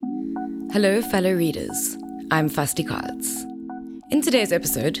Hello, fellow readers. I'm Vasti Calitz. In today's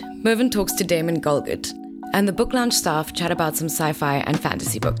episode, Mervyn talks to Damon Galgut, and the Book Lounge staff chat about some sci-fi and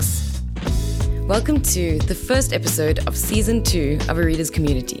fantasy books. Welcome to the first episode of Season 2 of A Reader's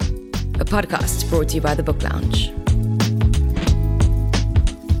Community, a podcast brought to you by the Book Lounge.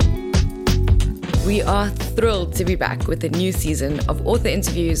 We are thrilled to be back with a new season of author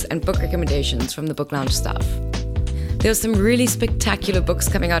interviews and book recommendations from the Book Lounge staff. There are some really spectacular books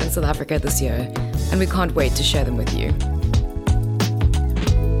coming out in South Africa this year, and we can't wait to share them with you.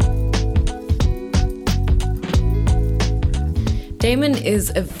 Damon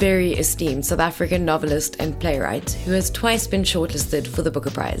is a very esteemed South African novelist and playwright who has twice been shortlisted for the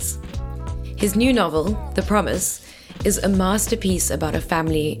Booker Prize. His new novel, The Promise, is a masterpiece about a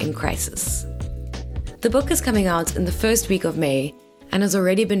family in crisis. The book is coming out in the first week of May and has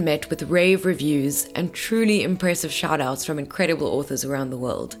already been met with rave reviews and truly impressive shout-outs from incredible authors around the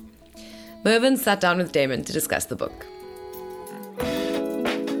world. Mervyn sat down with Damon to discuss the book.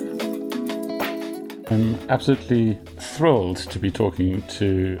 I'm absolutely thrilled to be talking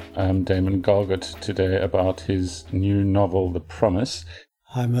to Damon Galgut today about his new novel, The Promise.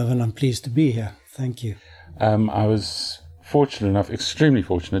 Hi Mervyn, I'm pleased to be here. Thank you. I was extremely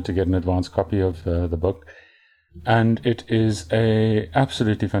fortunate to get an advance copy of the book. And it is a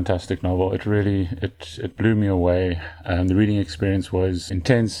absolutely fantastic novel. It blew me away. The reading experience was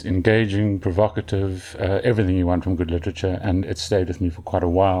intense, engaging, provocative, everything you want from good literature, and it stayed with me for quite a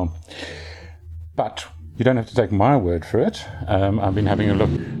while. But you don't have to take my word for it. I've been having a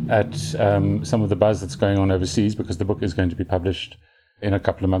look at some of the buzz that's going on overseas, because the book is going to be published in a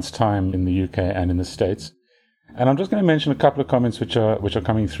couple of months' time in the UK and in the States. And I'm just going to mention a couple of comments which are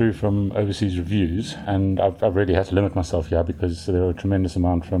coming through from overseas reviews, and I've really had to limit myself here because there are a tremendous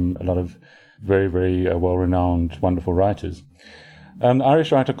amount from a lot of very, very well-renowned, wonderful writers. The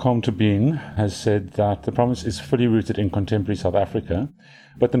Irish writer Carmen has said that The Promise is fully rooted in contemporary South Africa,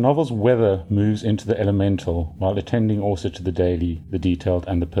 but the novel's weather moves into the elemental while attending also to the daily, the detailed,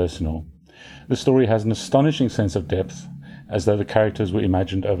 and the personal. The story has an astonishing sense of depth, as though the characters were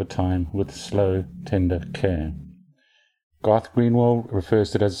imagined over time with slow, tender care. Garth Greenwell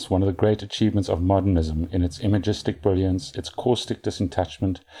refers to it as one of the great achievements of modernism in its imagistic brilliance, its caustic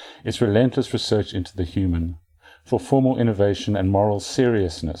disenchantment, its relentless research into the human. For formal innovation and moral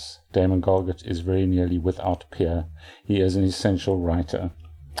seriousness, Damon Galgut is very nearly without peer. He is an essential writer.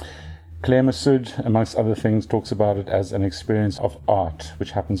 Claire Massoud, amongst other things, talks about it as an experience of art,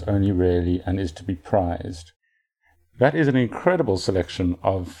 which happens only rarely and is to be prized. That is an incredible selection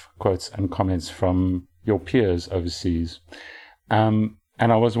of quotes and comments from your peers overseas. And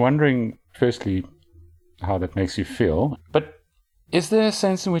I was wondering, firstly, how that makes you feel. But is there a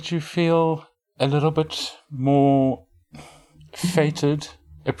sense in which you feel a little bit more feted,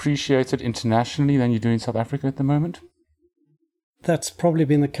 appreciated internationally than you do in South Africa at the moment? That's probably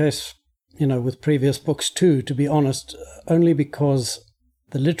been the case, with previous books too, to be honest, only because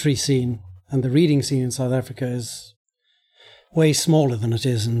the literary scene and the reading scene in South Africa is way smaller than it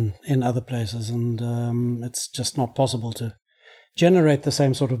is in other places, and it's just not possible to generate the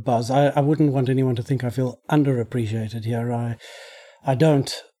same sort of buzz. I wouldn't want anyone to think I feel underappreciated here. I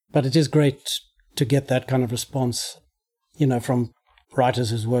don't, but it is great to get that kind of response, from writers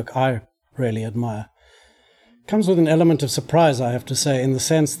whose work I really admire. It comes with an element of surprise, I have to say, in the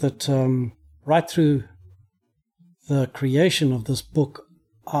sense that right through the creation of this book,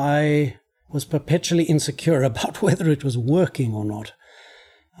 I was perpetually insecure about whether it was working or not.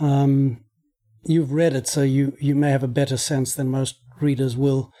 You've read it, so you may have a better sense than most readers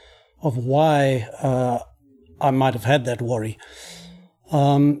will of why I might have had that worry.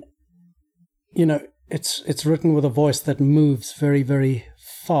 It's written with a voice that moves very, very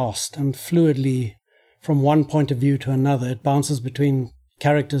fast and fluidly from one point of view to another. It bounces between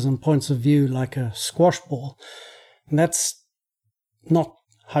characters and points of view like a squash ball. And that's not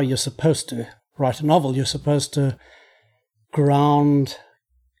how you're supposed to write a novel. You're supposed to ground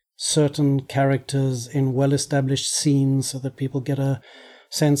certain characters in well-established scenes so that people get a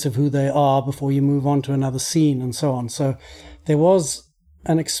sense of who they are before you move on to another scene and so on. So there was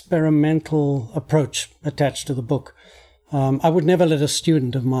an experimental approach attached to the book. I would never let a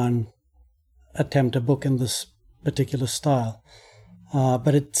student of mine attempt a book in this particular style,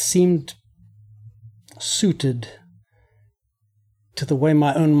 but it seemed suited to the way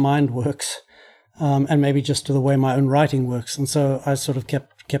my own mind works, and maybe just to the way my own writing works. And so I sort of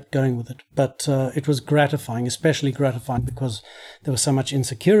kept going with it. But it was gratifying, especially gratifying because there was so much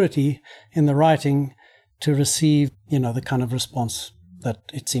insecurity in the writing to receive, the kind of response that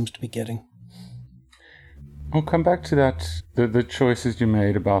it seems to be getting. I'll come back to that, the choices you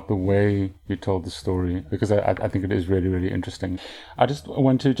made about the way you told the story, because I think it is really, really interesting. I just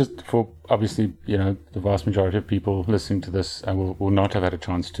want to, just for, obviously, the vast majority of people listening to this will not have had a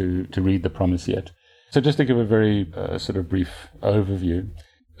chance to read The Promise yet. So just to give a very sort of brief overview,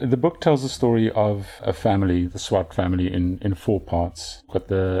 the book tells the story of a family, the Swart family, in 4 parts. Got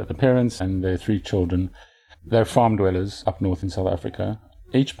the parents and their 3 children. They're farm dwellers up north in South Africa.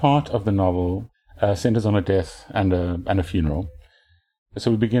 Each part of the novel centers on a death and a funeral. So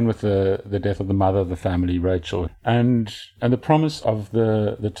we begin with the death of the mother of the family, Rachel, and the promise of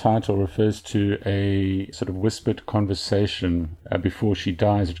the title refers to a sort of whispered conversation before she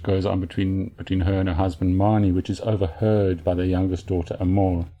dies, which goes on between her and her husband Marnie, which is overheard by their youngest daughter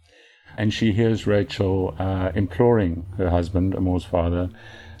Amor, and she hears Rachel imploring her husband, Amor's father,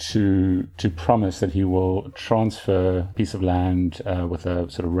 to promise that he will transfer a piece of land with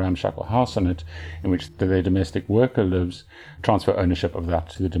a sort of ramshackle house on it, in which their domestic worker lives, transfer ownership of that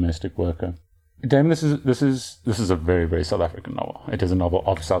to the domestic worker. Damon, this is a very, very South African novel. It is a novel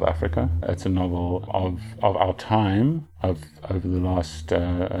of South Africa. It's a novel of our time, over the last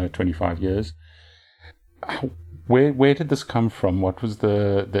 25 years. Where did this come from? What was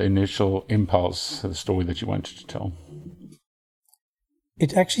the initial impulse, the story that you wanted to tell?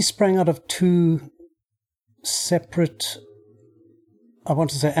 It actually sprang out of 2 separate, I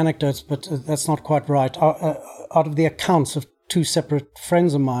want to say anecdotes, but that's not quite right, out of the accounts of 2 separate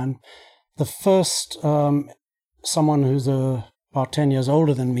friends of mine. The first, someone who's about 10 years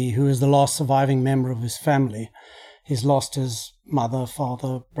older than me, who is the last surviving member of his family. He's lost his mother,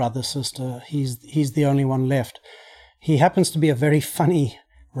 father, brother, sister. He's the only one left. He happens to be a very funny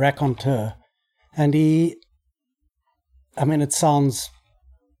raconteur. And it sounds,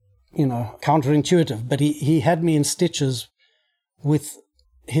 counterintuitive, but he had me in stitches with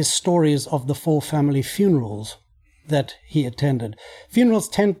his stories of the 4 family funerals that he attended. Funerals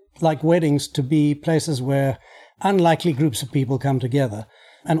tend, like weddings, to be places where unlikely groups of people come together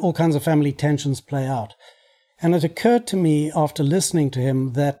and all kinds of family tensions play out. And it occurred to me after listening to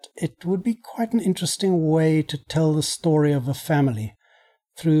him that it would be quite an interesting way to tell the story of a family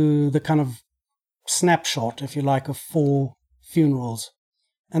through the kind of snapshot, if you like, of 4 funerals.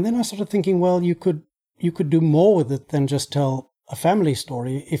 And then I started thinking, well, you could do more with it than just tell a family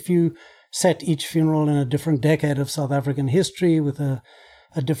story. If you set each funeral in a different decade of South African history with a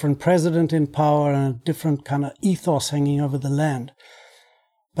different president in power and a different kind of ethos hanging over the land.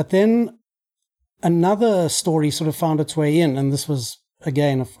 But then another story sort of found its way in, and this was,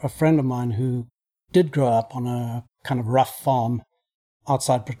 again, a friend of mine who did grow up on a kind of rough farm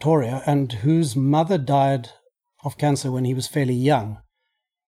outside Pretoria and whose mother died of cancer when he was fairly young.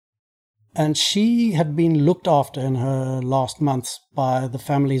 And she had been looked after in her last months by the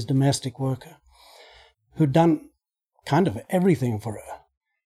family's domestic worker, who'd done kind of everything for her,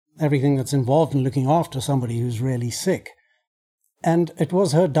 everything that's involved in looking after somebody who's really sick. And it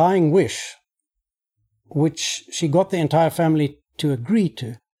was her dying wish, which she got the entire family to agree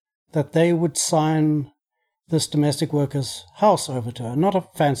to, that they would sign this domestic worker's house over to her. Not a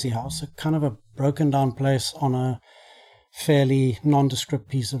fancy house, a kind of a broken down place on a fairly nondescript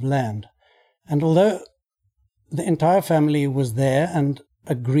piece of land. And although the entire family was there and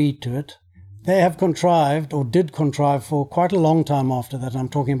agreed to it, they have contrived, or did contrive for quite a long time after that, I'm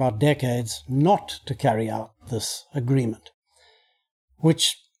talking about decades, not to carry out this agreement,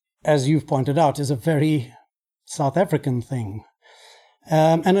 which, as you've pointed out, is a very South African thing.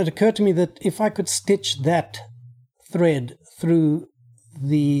 And it occurred to me that if I could stitch that thread through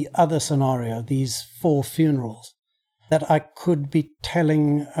the other scenario, these 4 funerals, that I could be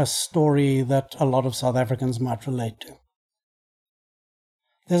telling a story that a lot of South Africans might relate to.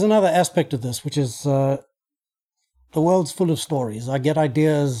 There's another aspect of this, which is the world's full of stories. I get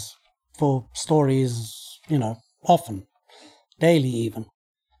ideas for stories, often, daily even.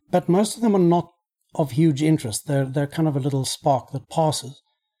 But most of them are not of huge interest. They're kind of a little spark that passes.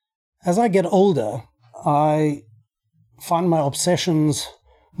 As I get older, I find my obsessions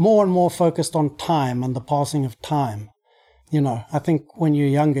more and more focused on time and the passing of time. I think when you're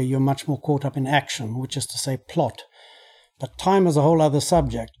younger, you're much more caught up in action, which is to say plot. But time is a whole other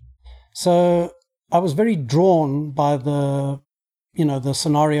subject. So I was very drawn by the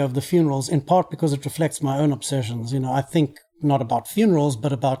scenario of the funerals, in part because it reflects my own obsessions. I think not about funerals,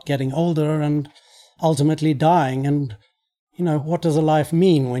 but about getting older and ultimately dying. And, what does a life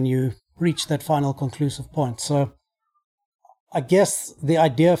mean when you reach that final conclusive point? So I guess the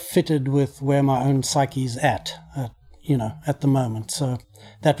idea fitted with where my own psyche's at the moment. So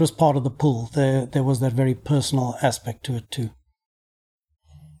that was part of the pull. There was that very personal aspect to it too.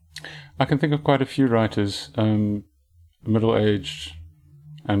 I can think of quite a few writers, middle-aged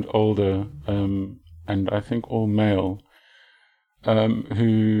and older, and I think all male,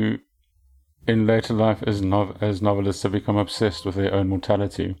 who in later life as novelists have become obsessed with their own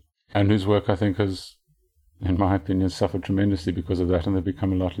mortality, and whose work I think has, in my opinion, suffered tremendously because of that, and they've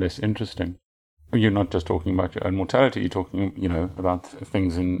become a lot less interesting. You're not just talking about your own mortality, you're talking, about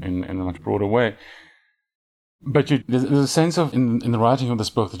things in a much broader way. But there's a sense of, in the writing of this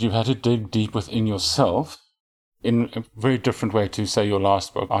book, that you've had to dig deep within yourself in a very different way to, say, your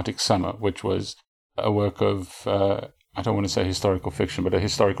last book, Arctic Summer, which was a work of, I don't want to say historical fiction, but a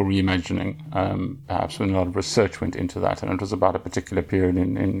historical reimagining, perhaps when a lot of research went into that, and it was about a particular period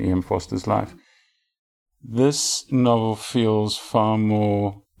in E.M. Forster's life. This novel feels far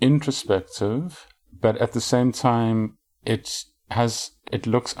more introspective, but at the same time, it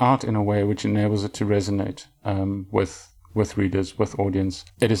looks out in a way which enables it to resonate with readers, with audience.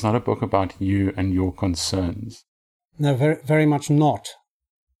 It is not a book about you and your concerns. No, very, very much not.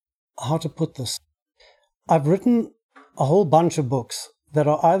 How to put this? I've written a whole bunch of books that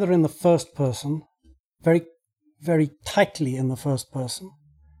are either in the first person, very, very tightly in the first person,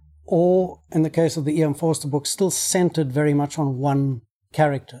 or in the case of the E.M. Forster book, still centered very much on one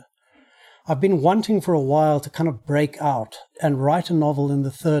character. I've been wanting for a while to kind of break out and write a novel in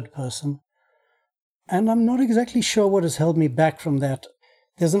the third person, and I'm not exactly sure what has held me back from that.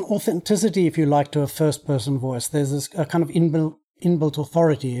 There's an authenticity, if you like, to a first-person voice. There's a kind of inbuilt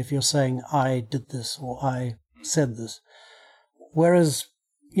authority if you're saying, I did this or I said this. Whereas,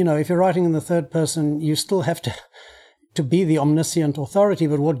 if you're writing in the third person, you still have to be the omniscient authority,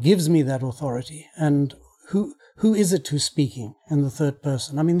 but what gives me that authority? And who is it who's speaking in the third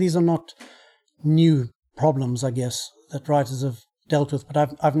person? I mean, these are not new problems, I guess, that writers have dealt with,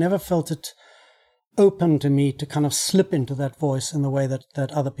 but I've never felt it open to me to kind of slip into that voice in the way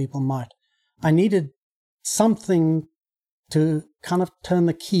that other people might. I needed something to kind of turn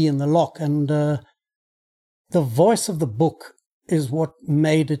the key in the lock, and the voice of the book is what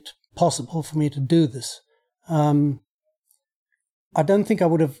made it possible for me to do this. I don't think I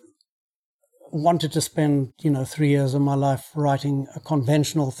would have wanted to spend, 3 years of my life writing a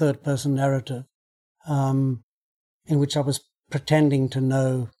conventional third-person narrative in which I was pretending to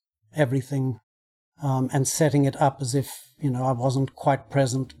know everything and setting it up as if, I wasn't quite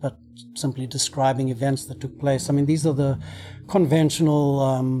present, but simply describing events that took place. I mean, these are the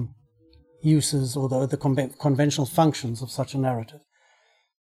conventional uses or the conventional functions of such a narrative.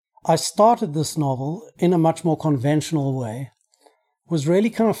 I started this novel in a much more conventional way, was really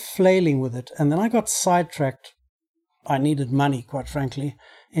kind of flailing with it, and then I got sidetracked. I needed money, quite frankly,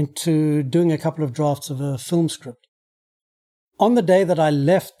 into doing a couple of drafts of a film script. On the day that I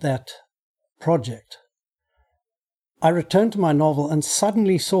left that project, I returned to my novel and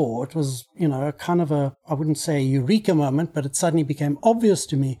suddenly saw, it was, a kind of I wouldn't say a eureka moment, but it suddenly became obvious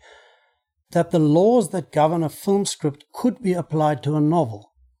to me that the laws that govern a film script could be applied to a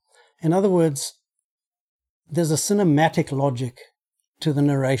novel. In other words, there's a cinematic logic to the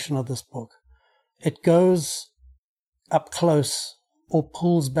narration of this book. It goes up close or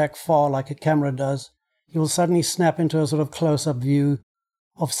pulls back far like a camera does. You will suddenly snap into a sort of close-up view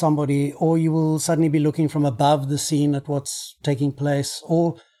of somebody, or you will suddenly be looking from above the scene at what's taking place,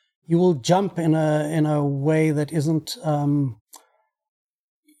 or you will jump in a way that isn't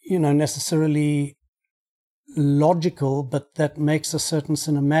necessarily logical, but that makes a certain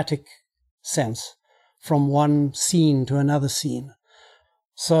cinematic sense from one scene to another scene.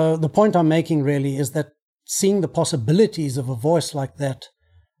 So the point I'm making really is that seeing the possibilities of a voice like that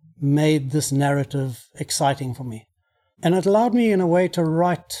made this narrative exciting for me. And it allowed me in a way to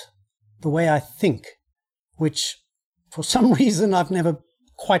write the way I think, which for some reason I've never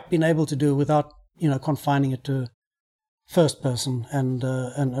quite been able to do without, confining it to first person and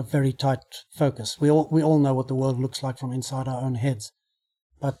a very tight focus. We all know what the world looks like from inside our own heads.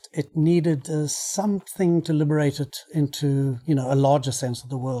 But it needed something to liberate it into, a larger sense of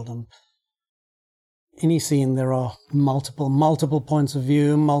the world. And any scene, there are multiple points of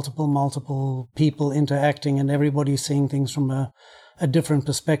view, multiple people interacting, and everybody seeing things from a different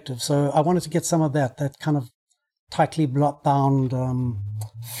perspective. So I wanted to get some of that kind of tightly bound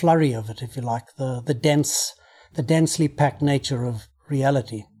flurry of it, if you like, the densely packed nature of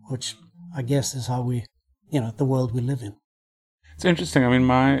reality, which I guess is how we, the world we live in. It's interesting. I mean,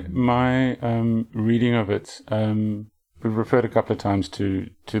 my reading of it, we've referred a couple of times to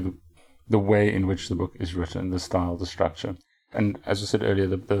the way in which the book is written, the style, the structure. And as I said earlier,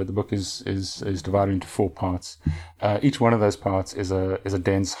 the book is divided into 4 parts. Each one of those parts is a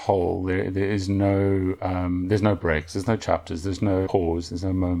dense whole. There is no there's no breaks, there's no chapters, there's no pause, there's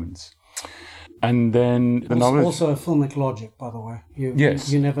no moments. And then the novel also a filmic logic, by the way.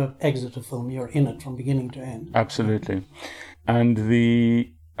 You never exit a film; you're in it from beginning to end. Absolutely, and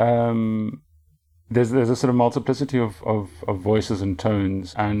the there's a sort of multiplicity of voices and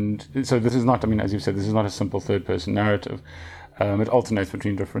tones, and so this is not. I mean, as you said, this is not a simple third person narrative. It alternates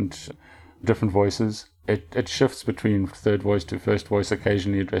between different voices. It shifts between third voice to first voice,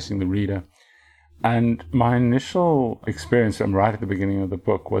 occasionally addressing the reader. And my initial experience, right at the beginning of the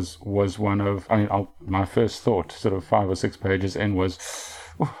book, was one of, my first thought, sort of 5 or 6 pages in, was,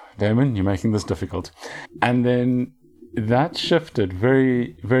 oh, Damon, you're making this difficult. And then that shifted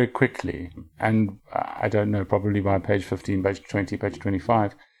very, very quickly. And I don't know, probably by page 15, page 20, page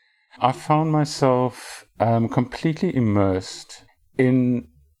 25, I found myself completely immersed in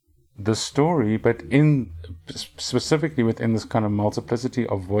the story, but specifically within this kind of multiplicity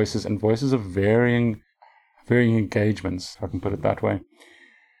of voices, and voices of varying engagements, if I can put it that way.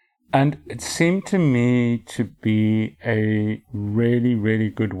 And it seemed to me to be a really, really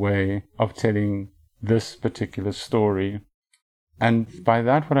good way of telling this particular story. And by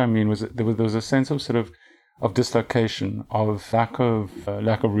that, what I mean was that there was a sense of sort of dislocation, of lack of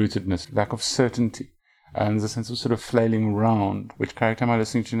rootedness, lack of certainty. And there's a sense of sort of flailing around. Which character am I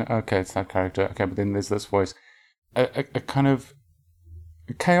listening to? Okay, it's that character. Okay, but then there's this voice. A kind of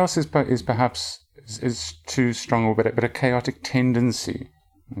chaos is perhaps too strong, but a chaotic tendency.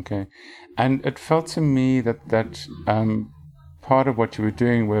 Okay, and it felt to me that part of what you were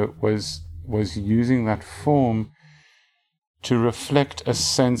doing was using that form to reflect a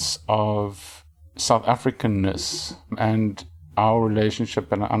sense of South Africanness and our relationship,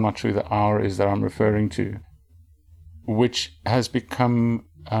 and I'm not sure the "our" is that I'm referring to, which has become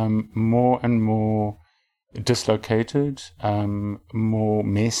more and more dislocated, more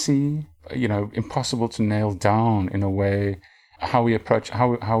messy, impossible to nail down in a way, how we approach,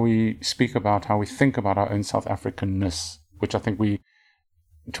 how we speak about, how we think about our own South Africanness, which I think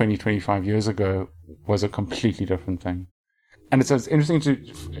 25 years ago was a completely different thing. And it's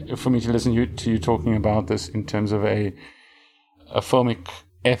interesting for me to listen to you talking about this in terms of a filmic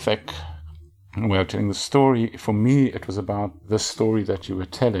ethic way of telling the story. For me, it was about the story that you were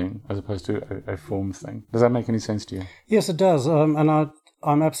telling as opposed to a form thing. Does that make any sense to you? Yes, it does. And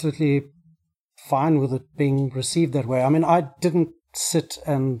I'm absolutely fine with it being received that way. I mean, I didn't sit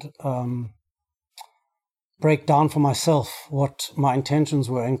and break down for myself what my intentions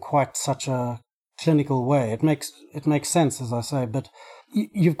were in quite such a clinical way. It makes sense, as I say, but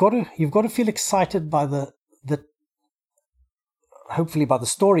you've got to feel excited by the hopefully by the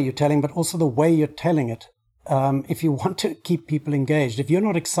story you're telling, but also the way you're telling it. If you want to keep people engaged, if you're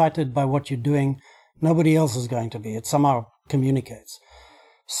not excited by what you're doing, nobody else is going to be. It somehow communicates.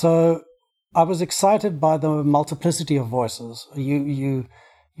 So I was excited by the multiplicity of voices. You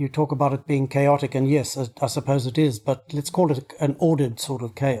talk about it being chaotic, and yes, I suppose it is, but let's call it an ordered sort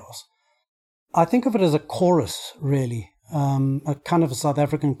of chaos. I think of it as a chorus, really, a kind of a South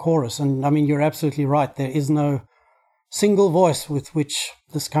African chorus. And I mean, you're absolutely right. There is no single voice with which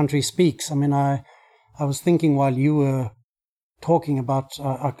this country speaks. I mean, I was thinking while you were talking about,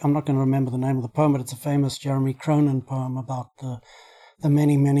 I'm not going to remember the name of the poem, but it's a famous Jeremy Cronin poem about the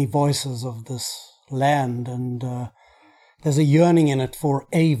many, many voices of this land. And there's a yearning in it for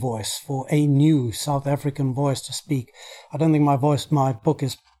a voice, for a new South African voice to speak. I don't think my book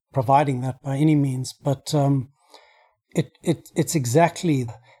is providing that by any means, but it's exactly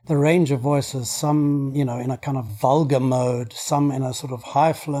the range of voices, some, in a kind of vulgar mode, some in a sort of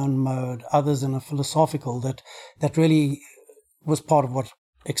high-flown mode, others in a philosophical, that really was part of what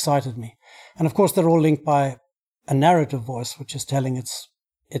excited me. And of course, they're all linked by a narrative voice, which is telling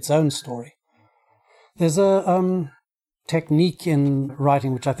its own story. There's a technique in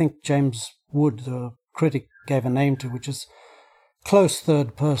writing, which I think James Wood, the critic, gave a name to, which is close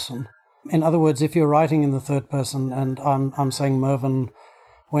third person. In other words, if you're writing in the third person, and I'm saying Mervyn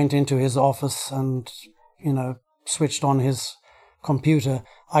went into his office and, switched on his computer,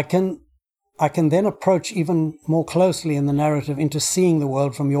 I can then approach even more closely in the narrative into seeing the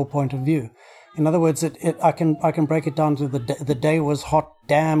world from your point of view. In other words, I can break it down to the day was hot,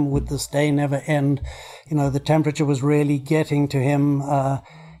 damn, would this day never end? The temperature was really getting to him.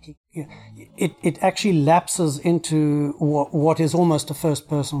 It actually lapses into what is almost a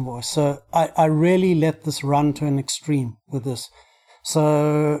first-person voice. So I really let this run to an extreme with this.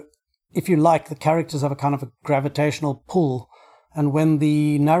 So if you like, the characters have a kind of a gravitational pull, and when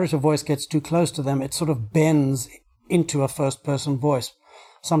the narrative voice gets too close to them, it sort of bends into a first-person voice,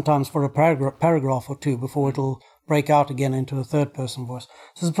 sometimes for a paragraph or two before it'll break out again into a third-person voice.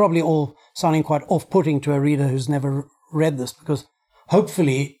 This is probably all sounding quite off-putting to a reader who's never read this, because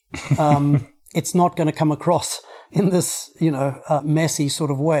hopefully it's not going to come across in this, messy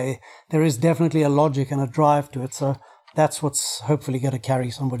sort of way. There is definitely a logic and a drive to it, so that's what's hopefully going to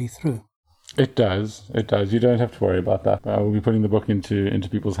carry somebody through. It does. You don't have to worry about that. We'll be putting the book into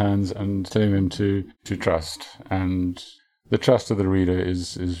people's hands and telling them to trust, and the trust of the reader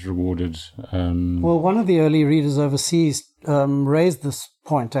is rewarded. Well, one of the early readers overseas raised this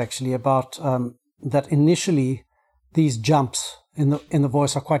point actually about that initially these jumps in the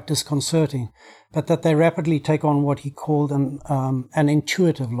voice are quite disconcerting, but that they rapidly take on what he called an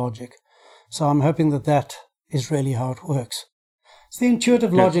intuitive logic. So I'm hoping that is really how it works. It's the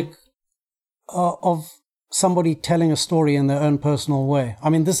intuitive logic of somebody telling a story in their own personal way. I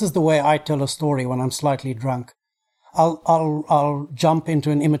mean, this is the way I tell a story when I'm slightly drunk. I'll jump into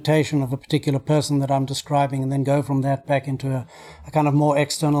an imitation of a particular person that I'm describing and then go from that back into a kind of more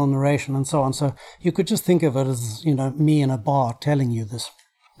external narration and so on. So you could just think of it as, me in a bar telling you this.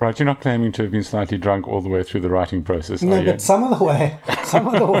 Right, you're not claiming to have been slightly drunk all the way through the writing process, no, are you? But some of the way.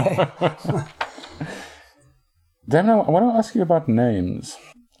 Damon, I want to ask you about names.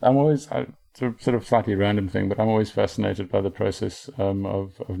 It's a sort of slightly random thing, but I'm always fascinated by the process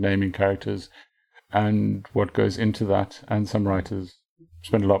of naming characters and what goes into that. And some writers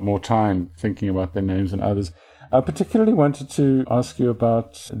spend a lot more time thinking about their names than others. I particularly wanted to ask you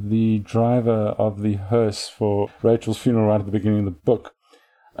about the driver of the hearse for Rachel's funeral right at the beginning of the book,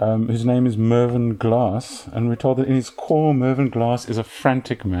 whose name is Mervyn Glass. And we're told that in his core, Mervyn Glass is a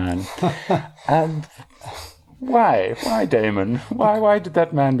frantic man. And why? Why, Damon? Why did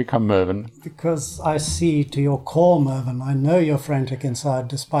that man become Mervyn? Because I see to your core, Mervyn. I know you're frantic inside,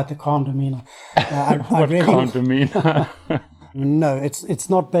 despite the calm demeanor. Calm demeanor? No, it's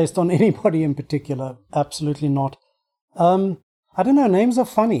not based on anybody in particular. Absolutely not. I don't know. Names are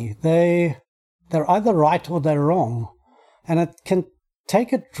funny. They're either right or they're wrong, and it can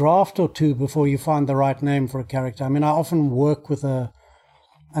take a draft or two before you find the right name for a character. I mean, I often work with a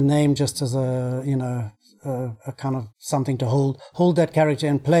name just as a kind of something to hold that character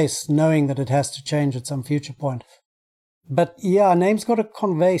in place, knowing that it has to change at some future point. But yeah, a name's got to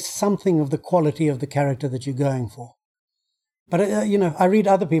convey something of the quality of the character that you're going for. But I read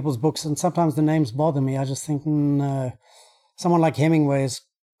other people's books, and sometimes the names bother me. I just think, no. Someone like Hemingway is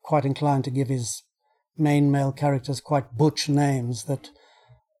quite inclined to give his main male characters quite butch names that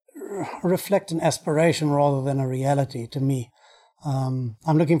reflect an aspiration rather than a reality to me. I'm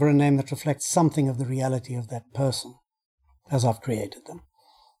looking for a name that reflects something of the reality of that person as I've created them.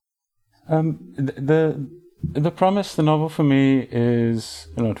 The Promise, the novel for me is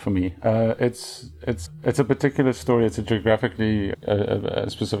not for me. It's a particular story. It's a geographically a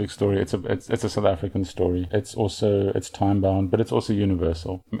specific story. It's a South African story. It's time bound, but it's also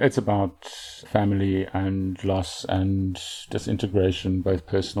universal. It's about family and loss and disintegration, both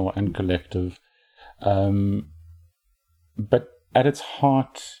personal and collective. But at its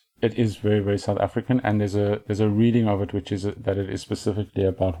heart, it is very, very South African, and there's a reading of it which is that it is specifically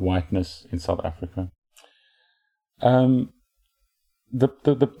about whiteness in South Africa.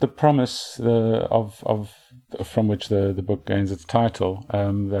 The promise from which the book gains its title,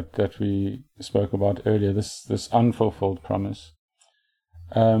 that we spoke about earlier, this unfulfilled promise,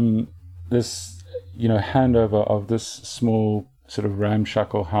 this handover of this small sort of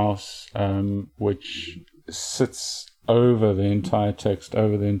ramshackle house, which sits over the entire text,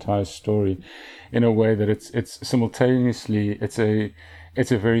 over the entire story, in a way that it's simultaneously it's a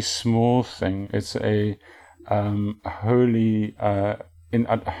very small thing. It's a wholly I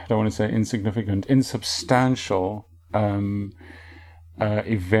don't want to say insignificant, insubstantial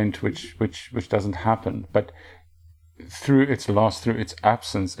event which doesn't happen, but through its loss, through its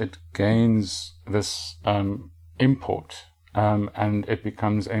absence, it gains this import, and it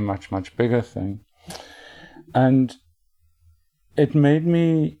becomes a much, much bigger thing. And it reminded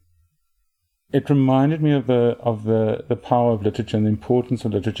me of the power of literature and the importance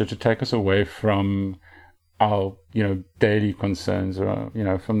of literature to take us away from our daily concerns, or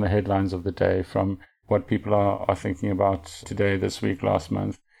from the headlines of the day, from what people are thinking about today, this week, last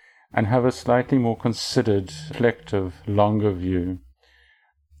month, and have a slightly more considered, reflective, longer view.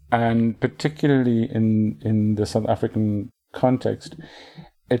 And particularly in the South African context,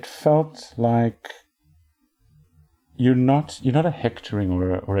 it felt like you're not a hectoring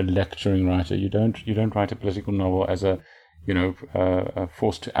or a lecturing writer. You don't write a political novel as a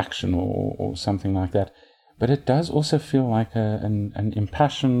force to action or something like that. But it does also feel like an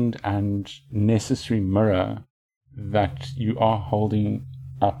impassioned and necessary mirror that you are holding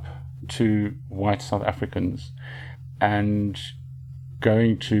up to white South Africans and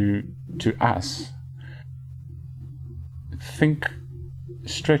going to us.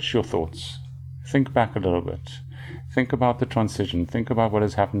 Stretch your thoughts, think back a little bit, think about the transition, think about what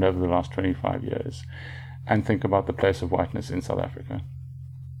has happened over the last 25 years, and think about the place of whiteness in South Africa.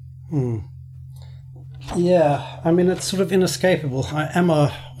 Yeah, I mean, it's sort of inescapable. I am a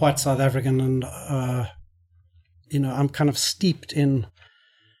white South African, and I'm kind of steeped in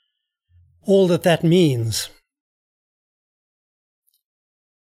all that means.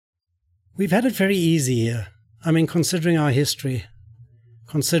 We've had it very easy here. I mean, considering our history,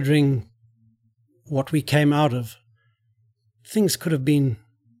 considering what we came out of, things could have been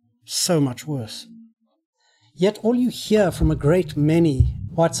so much worse. Yet all you hear from a great many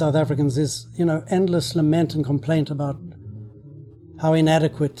white South Africans is, endless lament and complaint about how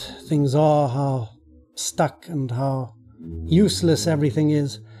inadequate things are, how stuck and how useless everything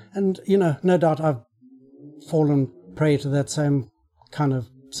is. And, no doubt I've fallen prey to that same kind of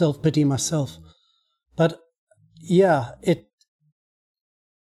self-pity myself. But yeah, it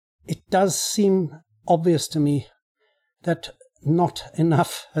does seem obvious to me that not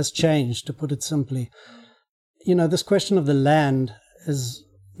enough has changed, to put it simply. This question of the land is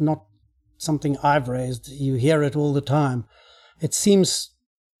not something I've raised. You hear it all the time. It seems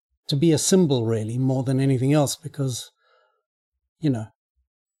to be a symbol, really, more than anything else, because,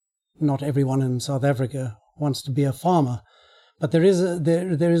 not everyone in South Africa wants to be a farmer. But there is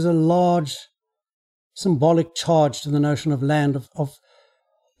a large symbolic charge to the notion of land, of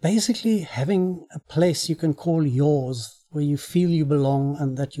basically having a place you can call yours, where you feel you belong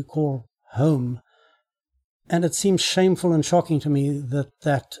and that you call home. And it seems shameful and shocking to me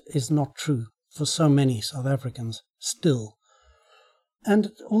that is not true for so many South Africans still.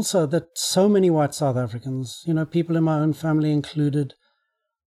 And also that so many white South Africans, people in my own family included,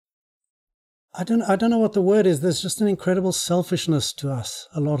 I don't know what the word is. There's just an incredible selfishness to us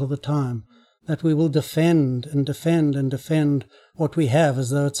a lot of the time, that we will defend and defend and defend what we have as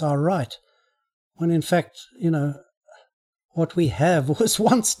though it's our right, when in fact, what we have was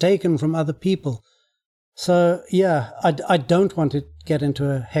once taken from other people. So, yeah, I don't want to get into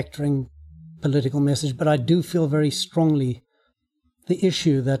a hectoring political message, but I do feel very strongly the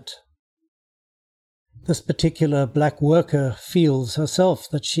issue that this particular black worker feels herself,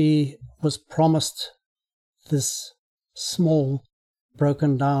 that she was promised this small,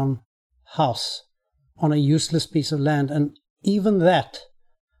 broken down house on a useless piece of land. And even that,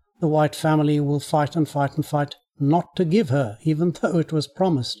 the white family will fight and fight and fight not to give her, even though it was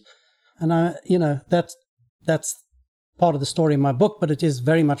promised. And that's part of the story in my book, but it is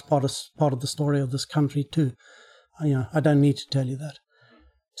very much part of the story of this country too. I don't need to tell you that.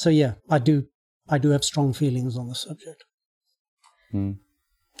 So yeah, I do have strong feelings on the subject.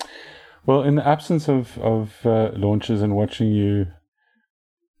 Well, in the absence of launches and watching you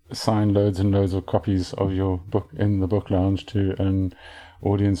sign loads and loads of copies of your book in the book lounge to an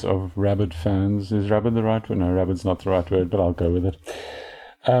audience of rabid fans, is rabid the right word? No, rabid's not the right word, but I'll go with it.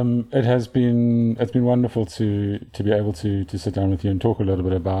 It's been wonderful to be able to sit down with you and talk a little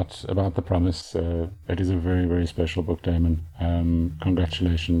bit about The Promise. It is a very, very special book, Damon.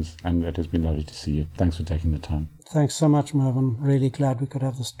 Congratulations, and it has been lovely to see you. Thanks for taking the time. Thanks so much, Mervyn. Really glad we could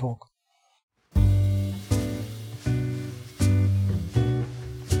have this talk.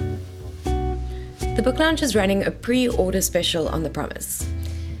 The Book Lounge is running a pre-order special on The Promise.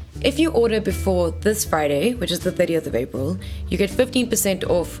 If you order before this Friday, which is the 30th of April, you get 15%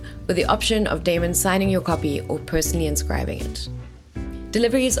 off with the option of Damon signing your copy or personally inscribing it.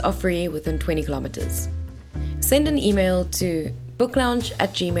 Deliveries are free within 20 kilometers. Send an email to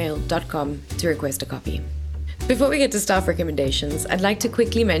booklounge@gmail.com to request a copy. Before we get to staff recommendations, I'd like to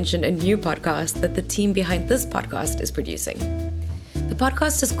quickly mention a new podcast that the team behind this podcast is producing. The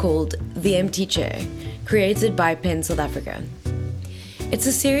podcast is called The Empty Chair, created by PEN South Africa. It's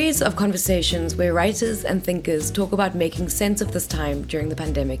a series of conversations where writers and thinkers talk about making sense of this time during the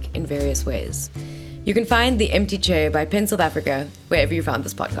pandemic in various ways. You can find The Empty Chair by PEN South Africa wherever you found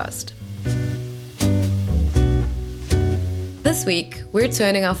this podcast. This week, we're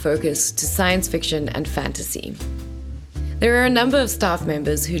turning our focus to science fiction and fantasy. There are a number of staff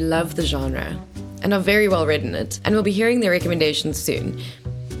members who love the genre and are very well read in it, and we'll be hearing their recommendations soon.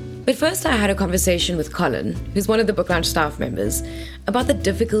 But first I had a conversation with Colin, who's one of the Book Lounge staff members, about the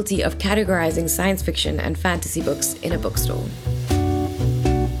difficulty of categorizing science fiction and fantasy books in a bookstore.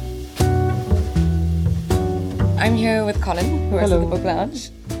 I'm here with Colin, who works at the Book Lounge.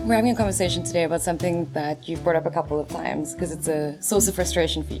 We're having a conversation today about something that you've brought up a couple of times because it's a source of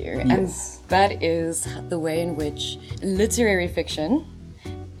frustration for you. Yes. And that is the way in which literary fiction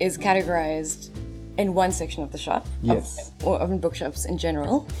is categorized in one section of the shop. Yes. Or in bookshops in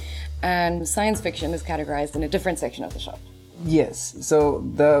general. And science fiction is categorized in a different section of the shop. Yes. So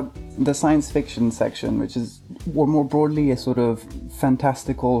the science fiction section, which is more broadly a sort of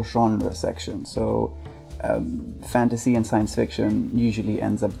fantastical genre section. So fantasy and science fiction usually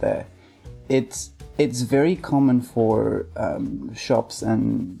ends up there. It's very common for shops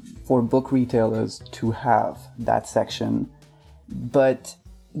and for book retailers to have that section, but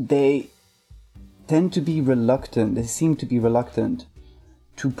they tend to be reluctant. They seem to be reluctant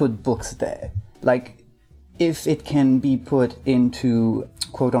to put books there. Like, if it can be put into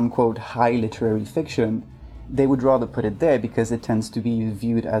quote-unquote high literary fiction, they would rather put it there because it tends to be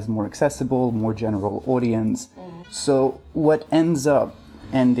viewed as more accessible, more general audience. So what ends up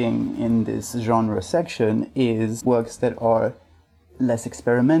ending in this genre section is works that are less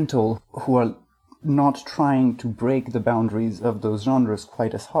experimental, who are not trying to break the boundaries of those genres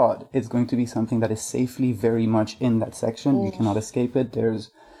quite as hard. It's going to be something that is safely very much in that section. You cannot escape it.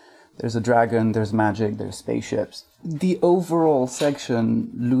 There's a dragon, there's magic, there's spaceships. The overall section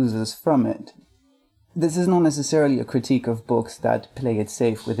loses from it. This is not necessarily a critique of books that play it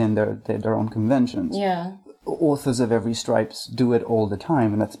safe within their own conventions. Yeah. Authors of every stripe do it all the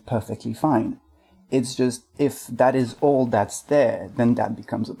time, and that's perfectly fine. It's just, if that is all that's there, then that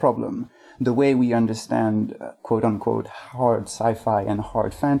becomes a problem. The way we understand quote-unquote hard sci-fi and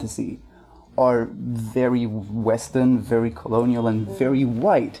hard fantasy are very Western, very colonial, and very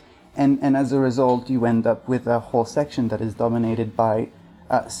white. And as a result, you end up with a whole section that is dominated by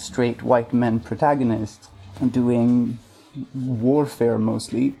straight white men protagonists doing warfare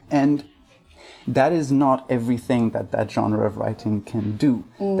mostly. And that is not everything that genre of writing can do.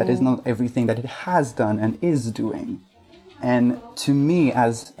 That is not everything that it has done and is doing. And to me,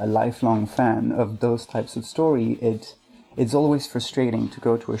 as a lifelong fan of those types of story, it's always frustrating to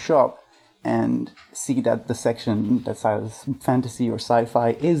go to a shop and see that the section that says fantasy or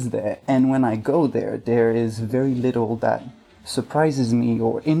sci-fi is there. And when I go there, there is very little that surprises me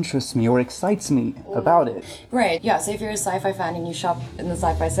or interests me or excites me about it. Right, yeah, so if you're a sci-fi fan and you shop in the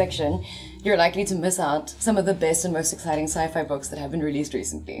sci-fi section, you're likely to miss out some of the best and most exciting sci-fi books that have been released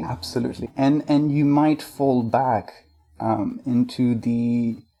recently. Absolutely. And you might fall back into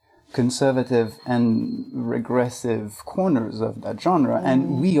the conservative and regressive corners of that genre,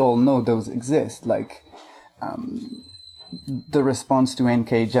 and we all know those exist. Like, the response to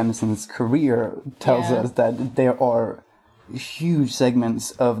N.K. Jemisin's career tells us that there are huge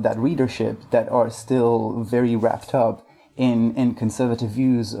segments of that readership that are still very wrapped up in conservative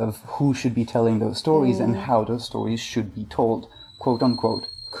views of who should be telling those stories and how those stories should be told, quote unquote,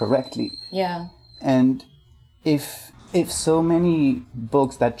 correctly. Yeah. And if so many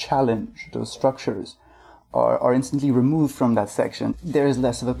books that challenge those structures are instantly removed from that section, there is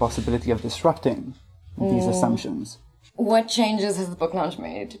less of a possibility of disrupting these assumptions. What changes has the book launch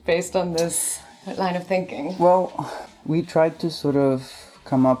made based on this line of thinking? Well, we tried to sort of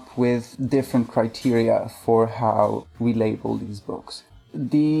come up with different criteria for how we label these books.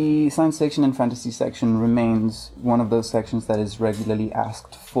 The science fiction and fantasy section remains one of those sections that is regularly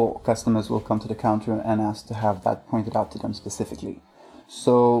asked for. Customers will come to the counter and ask to have that pointed out to them specifically.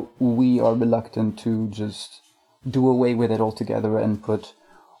 So we are reluctant to just do away with it altogether and put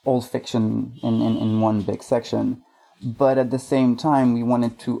all fiction in one big section. But at the same time, we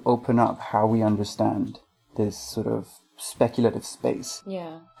wanted to open up how we understand this sort of speculative space.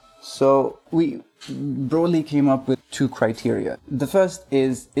 Yeah. So we broadly came up with two criteria. The first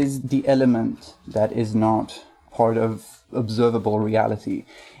is the element that is not part of observable reality.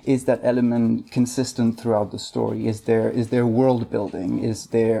 Is that element consistent throughout the story? Is there world building? Is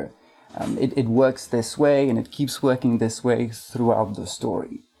there it works this way and it keeps working this way throughout the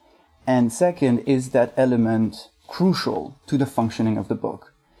story? And second, is that element crucial to the functioning of the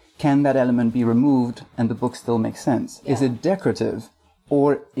book? Can that element be removed and the book still make sense? Yeah. Is it decorative?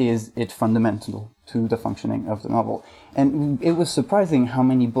 Or is it fundamental to the functioning of the novel? And it was surprising how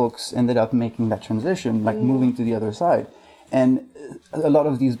many books ended up making that transition, like moving to the other side. And a lot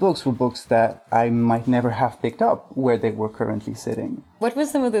of these books were books that I might never have picked up where they were currently sitting. What were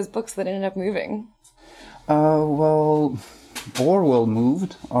some of those books that ended up moving? Well, Orwell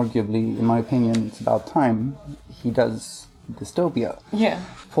moved, arguably, in my opinion, it's about time. He does dystopia. Yeah.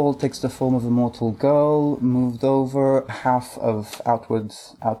 Paul Takes the Form of a Mortal Girl moved over. Half of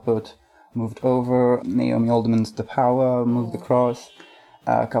Outward's Output moved over. Naomi Alderman's The Power moved across.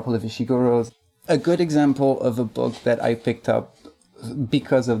 A couple of Ishiguro's. A good example of a book that I picked up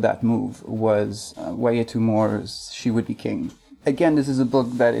because of that move, was Wayetumore's She Would Be King. Again, this is a book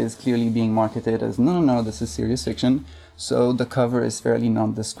that is clearly being marketed as, no, this is serious fiction. So the cover is fairly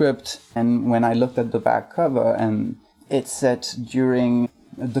nondescript. And when I looked at the back cover, and it's set during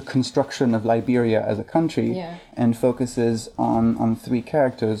the construction of Liberia as a country, and focuses on three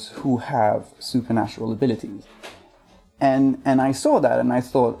characters who have supernatural abilities. And I saw that and I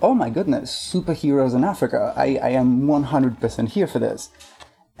thought, oh my goodness, superheroes in Africa. I am 100% here for this.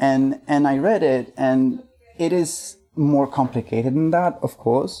 And I read it, and it is more complicated than that, of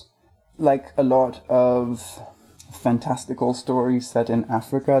course. Like a lot of fantastical stories set in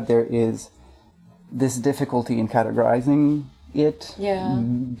Africa, there is this difficulty in categorizing it,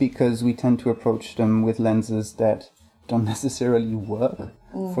 because we tend to approach them with lenses that don't necessarily work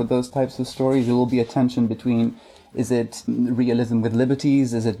for those types of stories. There will be a tension between, is it realism with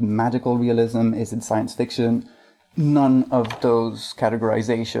liberties? Is it magical realism? Is it science fiction? None of those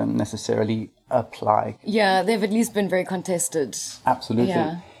categorizations necessarily apply. Yeah, they've at least been very contested. Absolutely.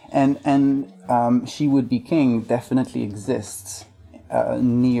 Yeah. And She Would Be King definitely exists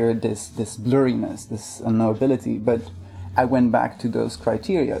near this blurriness, this unknowability. But I went back to those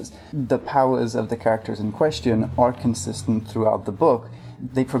criterias. The powers of the characters in question are consistent throughout the book.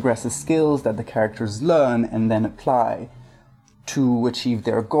 They progress as skills that the characters learn and then apply to achieve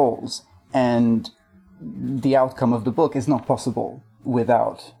their goals. And the outcome of the book is not possible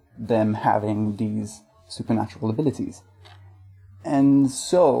without them having these supernatural abilities. And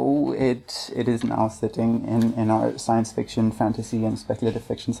so it is now sitting in our science fiction, fantasy, and speculative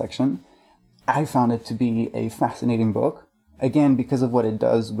fiction section. I found it to be a fascinating book, again, because of what it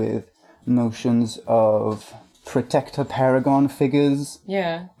does with notions of protector paragon figures,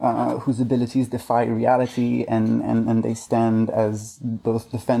 whose abilities defy reality, and they stand as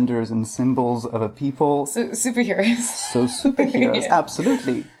both defenders and symbols of a people. So superheroes. So superheroes,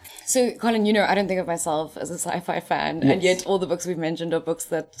 absolutely. So, Colin, I don't think of myself as a sci-fi fan, and yet all the books we've mentioned are books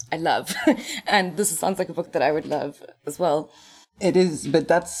that I love. And this sounds like a book that I would love as well. It is, but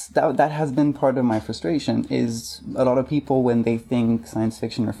that has been part of my frustration, is a lot of people, when they think science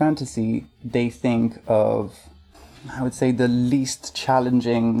fiction or fantasy, they think of, I would say, the least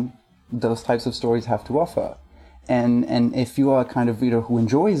challenging those types of stories have to offer. And if you are a kind of reader who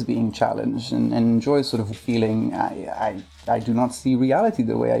enjoys being challenged and enjoys sort of feeling, I do not see reality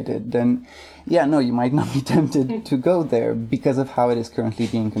the way I did, then you might not be tempted to go there because of how it is currently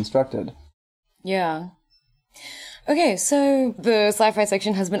being constructed. Yeah. Okay, so the sci-fi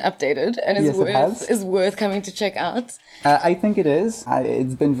section has been updated and is worth coming to check out. I think it is.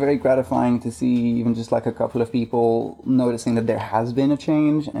 It's been very gratifying to see even just like a couple of people noticing that there has been a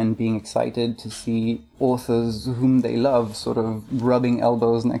change and being excited to see authors whom they love sort of rubbing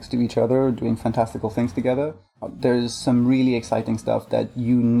elbows next to each other, doing fantastical things together. There's some really exciting stuff that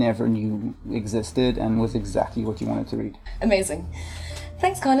you never knew existed and was exactly what you wanted to read. Amazing.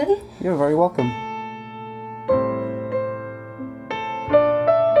 Thanks, Colin. You're very welcome.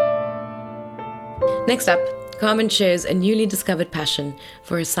 Next up, Carmen shares a newly discovered passion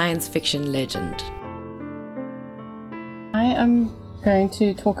for a science fiction legend. I am going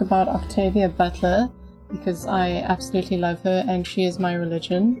to talk about Octavia Butler because I absolutely love her and she is my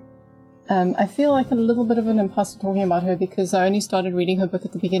religion. I feel like a little bit of an imposter talking about her because I only started reading her book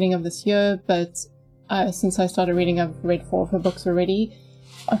at the beginning of this year, but since I started reading, I've read 4 of her books already.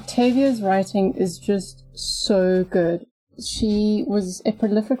 Octavia's writing is just so good. She was a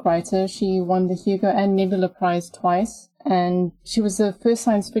prolific writer. She won the Hugo and Nebula Prize twice, and she was the first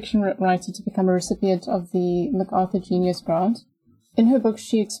science fiction writer to become a recipient of the MacArthur Genius Grant. In her books,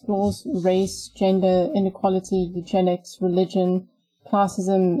 she explores race, gender, inequality, eugenics, religion,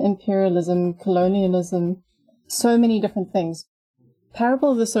 classism, imperialism, colonialism, so many different things.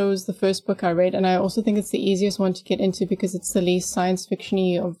 Parable of the Sower was the first book I read, and I also think it's the easiest one to get into because it's the least science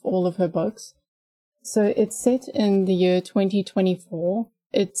fiction-y of all of her books. So it's set in the year 2024.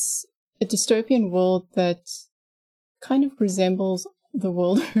 It's a dystopian world that kind of resembles the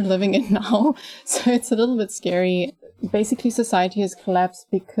world we're living in now. So it's a little bit scary. Basically, society has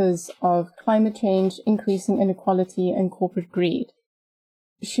collapsed because of climate change, increasing inequality, and corporate greed.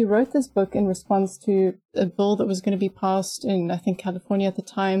 She wrote this book in response to a bill that was going to be passed in, I think, California at the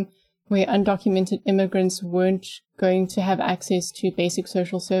time, where undocumented immigrants weren't going to have access to basic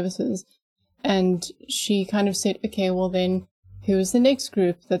social services. And she kind of said, okay, well then, who is the next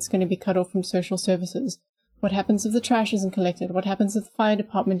group that's going to be cut off from social services? What happens if the trash isn't collected? What happens if the fire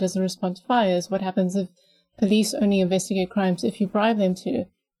department doesn't respond to fires? What happens if police only investigate crimes if you bribe them to?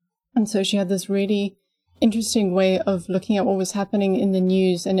 And so she had this really interesting way of looking at what was happening in the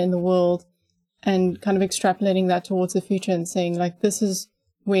news and in the world and kind of extrapolating that towards the future and saying, like, this is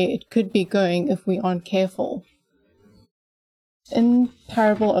where it could be going if we aren't careful. In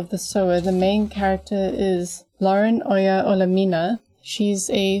Parable of the Sower, the main character is Lauren Oya Olamina. She's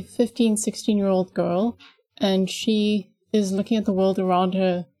a 15, 16-year-old girl, and she is looking at the world around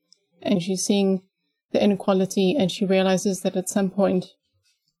her, and she's seeing the inequality, and she realizes that at some point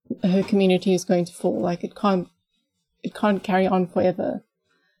her community is going to fall. Like, it can't carry on forever.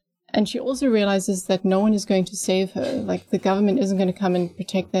 And she also realizes that no one is going to save her. Like, the government isn't going to come and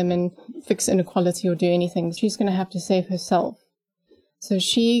protect them and fix inequality or do anything. She's going to have to save herself. So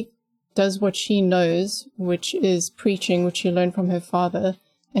she does what she knows, which is preaching, which she learned from her father,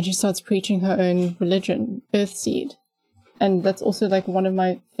 and she starts preaching her own religion, Earthseed. And that's also like one of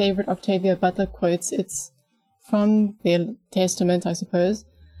my favorite Octavia Butler quotes. It's from the Testament, I suppose.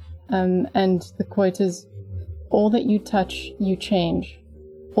 And the quote is, "All that you touch, you change.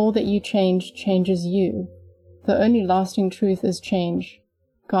 All that you change changes you. The only lasting truth is change.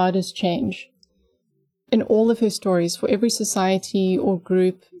 God is change." In all of her stories, for every society or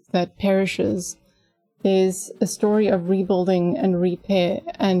group that perishes, there's a story of rebuilding and repair,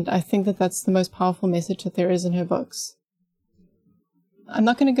 and I think that that's the most powerful message that there is in her books. I'm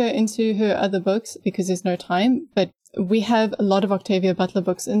not going to go into her other books because there's no time, but we have a lot of Octavia Butler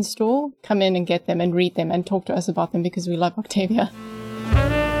books in store. Come in and get them and read them and talk to us about them because we love Octavia.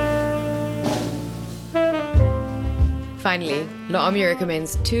 Finally, Luami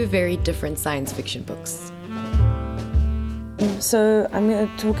recommends two very different science fiction books. So I'm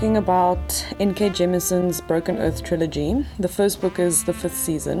talking about N.K. Jemisin's Broken Earth Trilogy. The first book is the 5th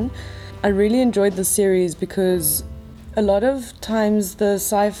season. I really enjoyed the series because a lot of times the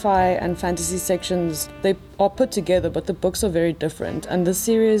sci-fi and fantasy sections, they are put together, but the books are very different. And the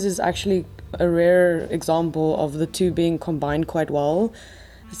series is actually a rare example of the two being combined quite well.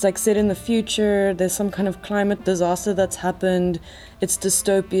 It's like set in the future, there's some kind of climate disaster that's happened, it's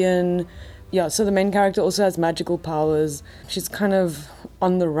dystopian. Yeah, so the main character also has magical powers. She's kind of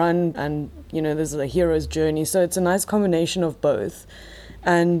on the run and, there's a hero's journey. So it's a nice combination of both.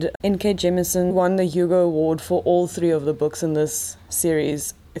 And N.K. Jemisin won the Hugo Award for all 3 of the books in this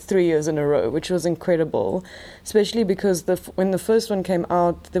series 3 years in a row, which was incredible, especially because when the first one came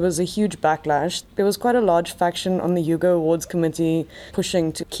out, there was a huge backlash. There was quite a large faction on the Hugo Awards committee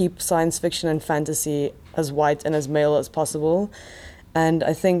pushing to keep science fiction and fantasy as white and as male as possible. And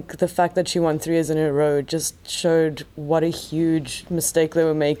I think the fact that she won 3 years in a row just showed what a huge mistake they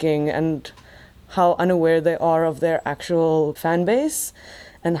were making and how unaware they are of their actual fan base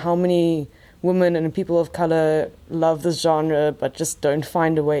and how many women and people of color love this genre but just don't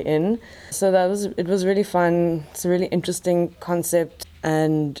find a way in. So it was really fun. It's a really interesting concept,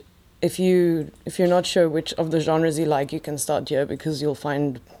 and if you're not sure which of the genres you like, you can start here because you'll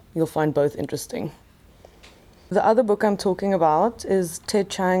find both interesting. The other book I'm talking about is Ted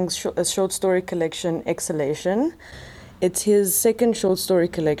Chiang's short story collection, Exhalation. It's his second short story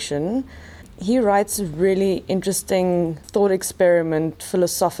collection. He writes really interesting thought experiment,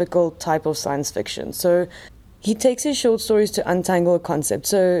 philosophical type of science fiction. So he takes his short stories to untangle a concept.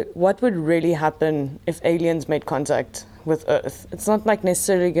 So what would really happen if aliens made contact with Earth? It's not like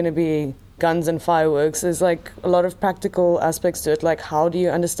necessarily going to be guns and fireworks. There's like a lot of practical aspects to it, like how do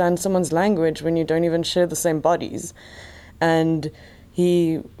you understand someone's language when you don't even share the same bodies? And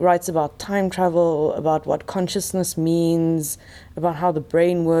he writes about time travel, about what consciousness means, about how the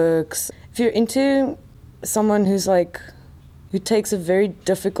brain works. If you're into someone who takes a very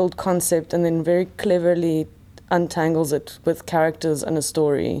difficult concept and then very cleverly untangles it with characters and a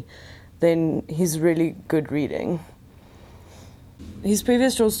story, then he's really good reading. His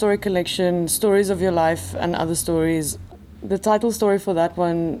previous short story collection, Stories of Your Life and Other Stories, the title story for that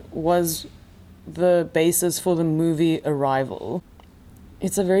one was the basis for the movie Arrival.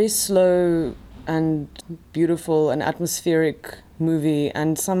 It's a very slow and beautiful and atmospheric movie,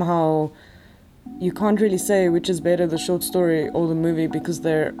 and somehow you can't really say which is better, the short story or the movie, because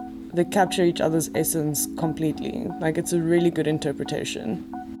they capture each other's essence completely. Like, it's a really good interpretation.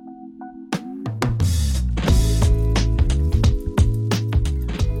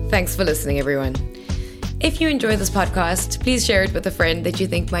 Thanks for listening, everyone. If you enjoy this podcast, please share it with a friend that you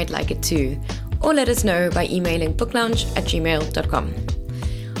think might like it too, or let us know by emailing booklounge@gmail.com.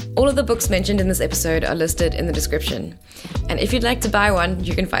 All of the books mentioned in this episode are listed in the description. And if you'd like to buy one,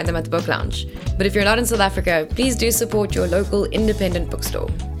 you can find them at the Book Lounge. But if you're not in South Africa, please do support your local independent bookstore.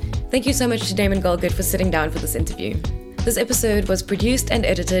 Thank you so much to Damon Galgut for sitting down for this interview. This episode was produced and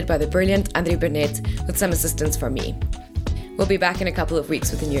edited by the brilliant Andri Burnett with some assistance from me. We'll be back in a couple of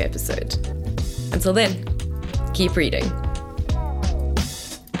weeks with a new episode. Until then, keep reading.